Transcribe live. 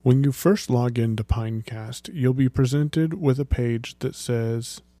When you first log into Pinecast, you'll be presented with a page that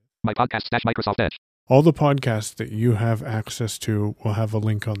says, My podcast / Microsoft Edge. All the podcasts that you have access to will have a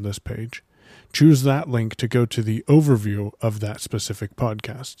link on this page. Choose that link to go to the overview of that specific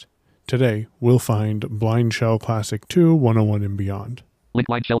podcast. Today, we'll find Blind Shell Classic 2, 101 and Beyond. Link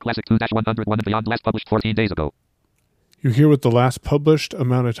Blind Shell Classic 2-101 and Beyond, last published 14 days ago. You hear what the last published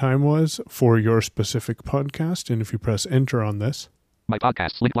amount of time was for your specific podcast, and if you press enter on this, My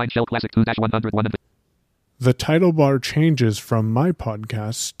podcast, Link Blind Shell Classic 2-101 and the title bar changes from My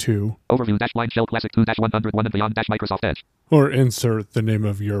Podcasts to Overview - Blind Shell Classic 2-101 and Beyond - Microsoft Edge. or insert the name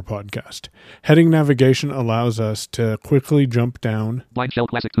of your podcast. Heading navigation allows us to quickly jump down. Blind Shell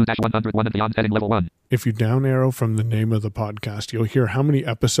Classic 2-101 and Beyond, heading level 1. If you down arrow from the name of the podcast, you'll hear how many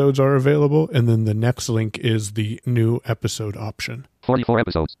episodes are available, and then the next link is the new episode option. 44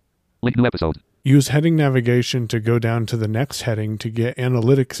 episodes. Link new episode. Use heading navigation to go down to the next heading to get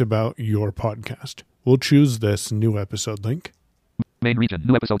analytics about your podcast. We'll choose this new episode link. Main region,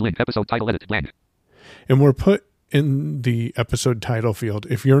 new episode link, episode title edit, blank. And we're put in the episode title field.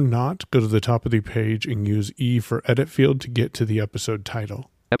 If you're not, go to the top of the page and use E for edit field to get to the episode title.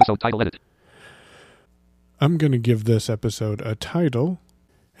 Episode title edit. I'm going to give this episode a title,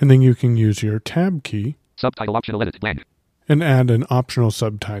 and then you can use your tab key Subtitle optional edit, blank. and add an optional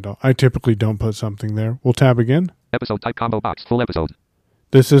subtitle. I typically don't put something there. We'll tab again. Episode type combo box, full episode.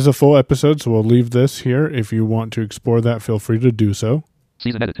 This is a full episode, so we'll leave this here. If you want to explore that, feel free to do so.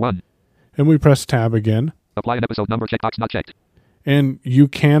 Season edit 1. And we press tab again. Apply an episode number, checkbox not checked. And you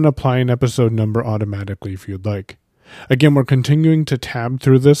can apply an episode number automatically if you'd like. Again, we're continuing to tab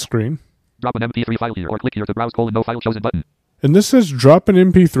through this screen. Drop an MP3 file here or click here to browse : no file chosen button. And this says drop an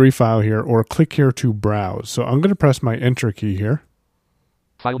MP3 file here or click here to browse. So I'm going to press my enter key here.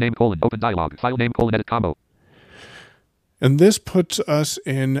 File name : open dialog. File name : edit combo. And this puts us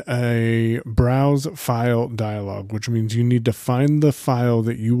in a browse file dialog, which means you need to find the file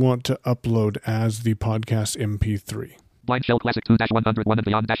that you want to upload as the podcast MP3. Blind Shell Classic 2-101 and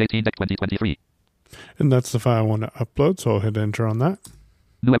Beyond - 18 2023. And that's the file I want to upload, so I'll hit enter on that.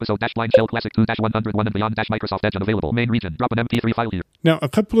 New episode - Blind Shell Classic 2-101 and Beyond - Microsoft Edge unavailable. Main region. Drop an MP3 file here. Now, a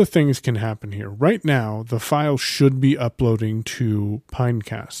couple of things can happen here. Right now, the file should be uploading to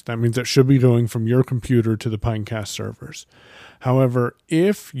Pinecast. That means it should be going from your computer to the Pinecast servers. However,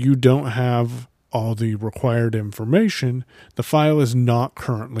 if you don't have all the required information, the file is not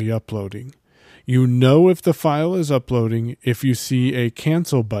currently uploading. You know if the file is uploading if you see a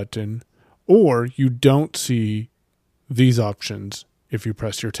cancel button, or you don't see these options if you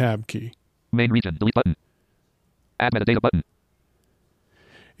press your tab key. Main region. Delete button. Add metadata button.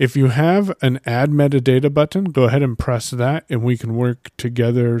 If you have an add metadata button, go ahead and press that, and we can work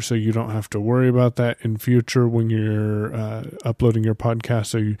together so you don't have to worry about that in future when you're uploading your podcast,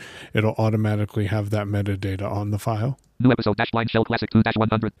 so it'll automatically have that metadata on the file. New episode - Blind Shell Classic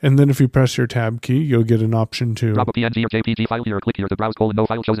 2-100. And then if you press your tab key, you'll get an option to Drop a PNG or JPG file here or click here to browse : no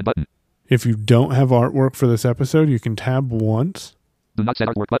file chosen button. If you don't have artwork for this episode, you can tab once Do not set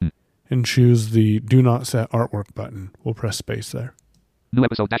artwork button. and choose the Do Not Set Artwork button. We'll press space there. New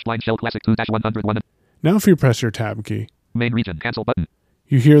episode - Blind Shell Classic 2-101. Now if you press your tab key, Main region. Cancel button.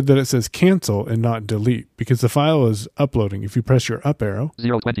 you hear that it says cancel and not delete because the file is uploading. If you press your up arrow,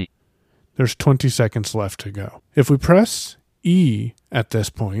 0:20. there's 20 seconds left to go. If we press E at this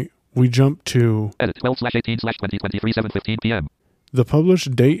point, we jump to Edit 12/18/2023 7:15 p.m. the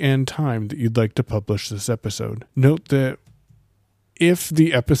published date and time that you'd like to publish this episode. Note that if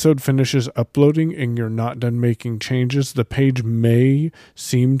the episode finishes uploading and you're not done making changes, the page may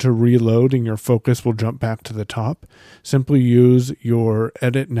seem to reload and your focus will jump back to the top. Simply use your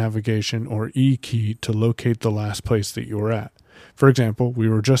edit navigation or E key to locate the last place that you were at. For example, we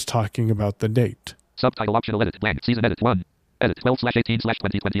were just talking about the date. Subtitle optional edit blank. Season edit 1. Edit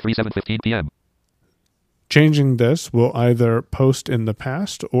 12/18/2023 7:15 p.m. Changing this will either post in the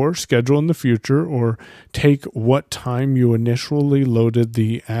past or schedule in the future or take what time you initially loaded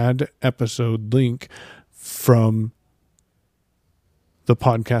the add episode link from the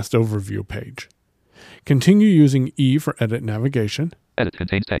podcast overview page. Continue using E for edit navigation. Edit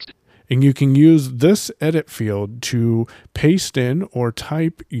contains text. And you can use this edit field to paste in or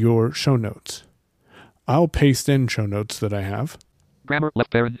type your show notes. I'll paste in show notes that I have. Grammar,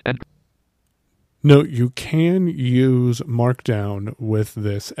 left parent, and Note, you can use Markdown with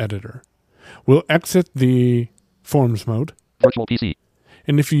this editor. We'll exit the Forms mode. virtual PC.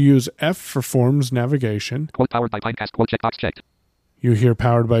 And if you use F for Forms navigation, Quote powered by Pinecast. Quote checkbox checked. you hear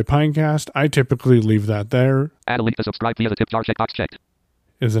Powered by Pinecast. I typically leave that there. Add a link to subscribe via the tip jar. Checkbox checked.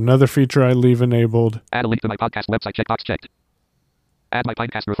 Is another feature I leave enabled. Add a link to my podcast website. Checkbox checked. Add my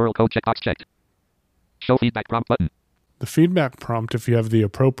Pinecast referral code checkbox checked. Show feedback prompt button. The feedback prompt, if you have the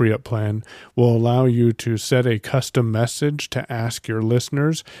appropriate plan, will allow you to set a custom message to ask your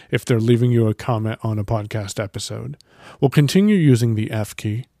listeners if they're leaving you a comment on a podcast episode. We'll continue using the F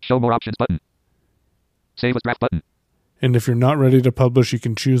key. Show more options button. Save as draft button. And if you're not ready to publish, you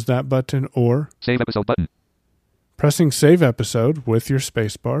can choose that button or Save episode button. pressing save episode with your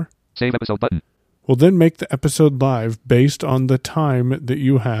spacebar. Save episode button. Will then make the episode live based on the time that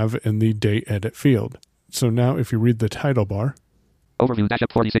you have in the date edit field. So now if you read the title bar, Overview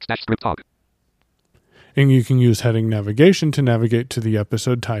 -F46 script talk. and you can use heading navigation to navigate to the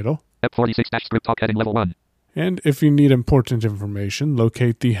episode title. F46 script talk heading level 1. And if you need important information,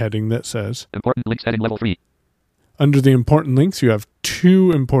 locate the heading that says Important links heading level 3. Under the important links, you have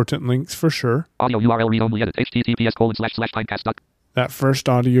 2 important links for sure. Audio URL read only edit https://pinecast. That first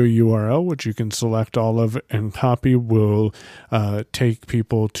audio URL, which you can select all of and copy, will take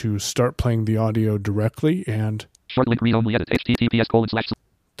people to start playing the audio directly. And short link read only edit https://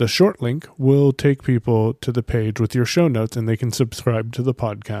 the short link will take people to the page with your show notes, and they can subscribe to the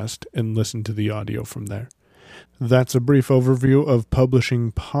podcast and listen to the audio from there. That's a brief overview of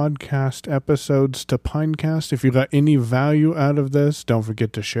publishing podcast episodes to Pinecast. If you got any value out of this, don't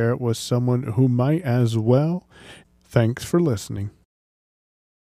forget to share it with someone who might as well. Thanks for listening.